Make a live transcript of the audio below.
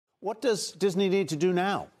What does Disney need to do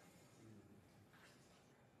now?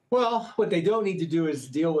 Well, what they don't need to do is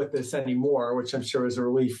deal with this anymore, which I'm sure is a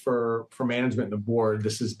relief for management and the board.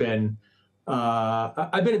 This has been,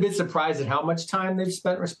 I've been a bit surprised at how much time they've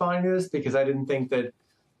spent responding to this, because I didn't think that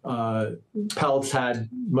Peltz had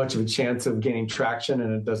much of a chance of gaining traction,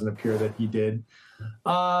 and it doesn't appear that he did.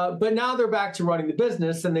 But now they're back to running the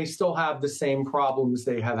business, and they still have the same problems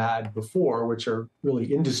they have had before, which are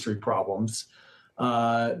really industry problems.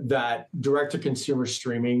 That direct-to-consumer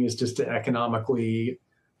streaming is just economically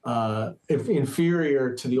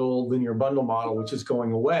inferior to the old linear bundle model, which is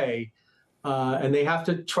going away, and they have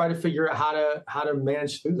to try to figure out how to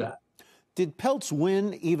manage through that. Did Peltz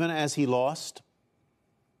win even as he lost?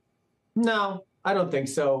 No, I don't think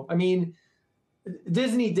so. I mean,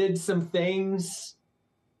 Disney did some things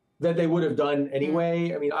that they would have done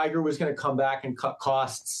anyway. I mean, Iger was going to come back and cut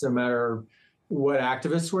costs no matter what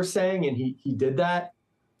activists were saying, and he did that.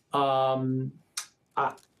 I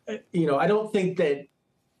don't think that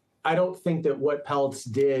what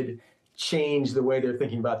Peltz did changed the way they're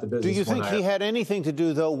thinking about the business. Do you think he had anything to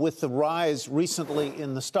do, though, with the rise recently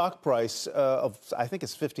in the stock price of, I think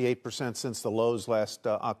it's 58% since the lows last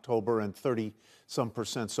October and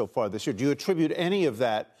 30-some% so far this year? Do you attribute any of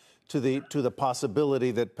that to the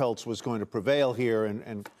possibility that Peltz was going to prevail here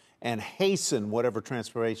and hasten whatever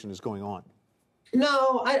transformation is going on?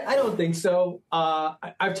 No, I don't think so.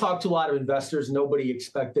 I've talked to a lot of investors. Nobody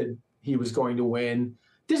expected he was going to win.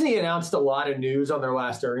 Disney announced a lot of news on their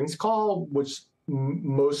last earnings call, which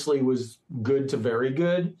mostly was good to very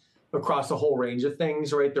good across a whole range of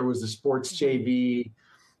things, right? There was the sports JV.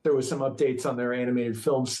 There was some updates on their animated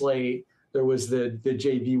film slate. There was the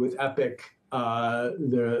JV with Epic.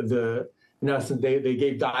 The announcement they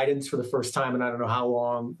gave guidance for the first time in I don't know how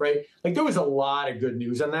long, right? Like there was a lot of good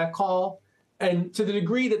news on that call. And to the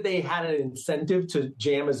degree that they had an incentive to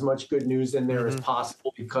jam as much good news in there as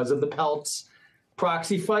possible because of the Peltz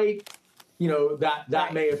proxy fight, that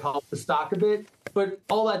may have helped the stock a bit. But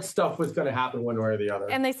all that stuff was going to happen one way or the other.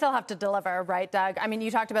 And they still have to deliver, right, Doug? I mean,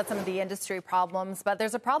 you talked about some of the industry problems, but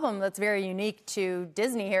there's a problem that's very unique to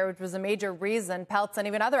Disney here, which was a major reason Peltz and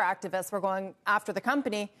even other activists were going after the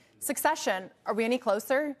company. Succession. Are we any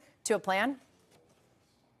closer to a plan?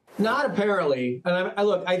 Not apparently. And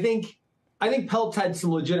I think Peltz had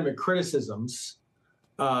some legitimate criticisms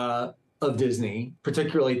of Disney,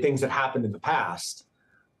 particularly things that happened in the past.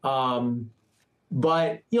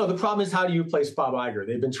 But, the problem is, how do you replace Bob Iger?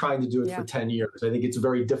 They've been trying to do it for 10 years. I think it's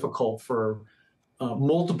very difficult for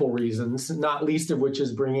multiple reasons, not least of which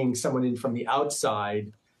is bringing someone in from the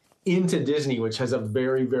outside into Disney, which has a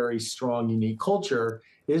very, very strong, unique culture,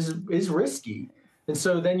 is risky. And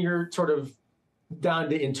so then you're sort of down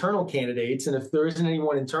to internal candidates. And if there isn't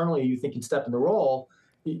anyone internally you think can step in the role,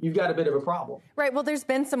 you've got a bit of a problem. Right. Well, there's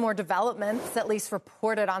been some more developments, at least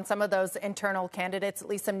reported on some of those internal candidates. At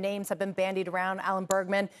least some names have been bandied around. Alan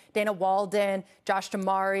Bergman, Dana Walden, Josh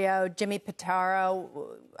DeMario, Jimmy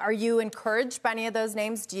Pitaro. Are you encouraged by any of those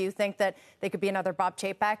names? Do you think that they could be another Bob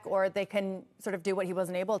Chapek, or they can sort of do what he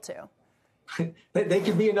wasn't able to? They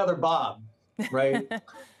could be another Bob, right?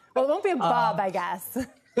 Well, it won't be a Bob, I guess.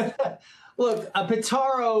 Look,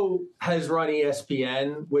 Pitaro has run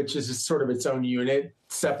ESPN, which is sort of its own unit,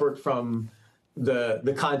 separate from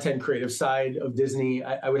the content creative side of Disney.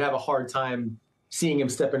 I would have a hard time seeing him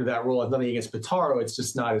step into that role. It's nothing against Pitaro. It's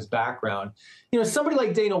just not his background. Somebody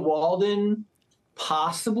like Dana Walden,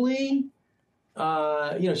 possibly.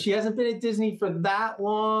 She hasn't been at Disney for that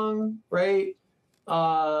long, right?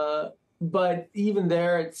 But even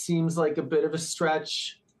there, it seems like a bit of a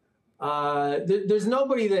stretch. There's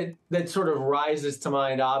nobody that sort of rises to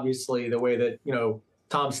mind, obviously, the way that,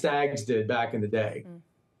 Tom Staggs did back in the day.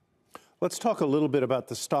 Let's talk a little bit about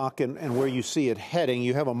the stock and where you see it heading.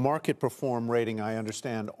 You have a market perform rating, I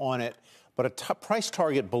understand, on it, but a price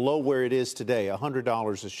target below where it is today,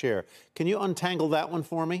 $100 a share. Can you untangle that one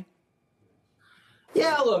for me?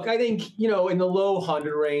 Yeah, look, I think, in the low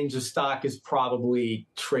 100 range, the stock is probably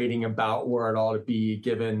trading about where it ought to be,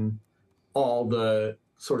 given all the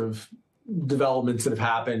sort of developments that have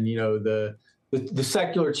happened, the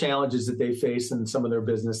secular challenges that they face in some of their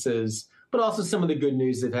businesses, but also some of the good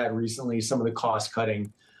news they've had recently, some of the cost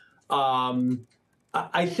cutting.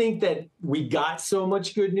 I think that we got so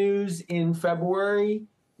much good news in February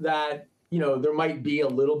that, there might be a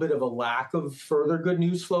little bit of a lack of further good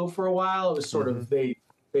news flow for a while. It was sort of, they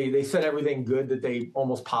said everything good that they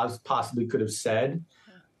almost possibly could have said.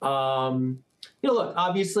 Look,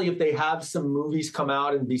 obviously, if they have some movies come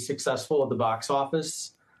out and be successful at the box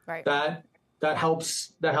office, right, that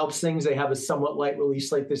helps things. They have a somewhat light release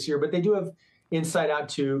slate this year, but they do have Inside Out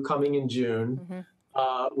 2 coming in June.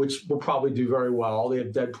 which will probably do very well. They have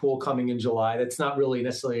Deadpool coming in July. That's not really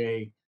necessarily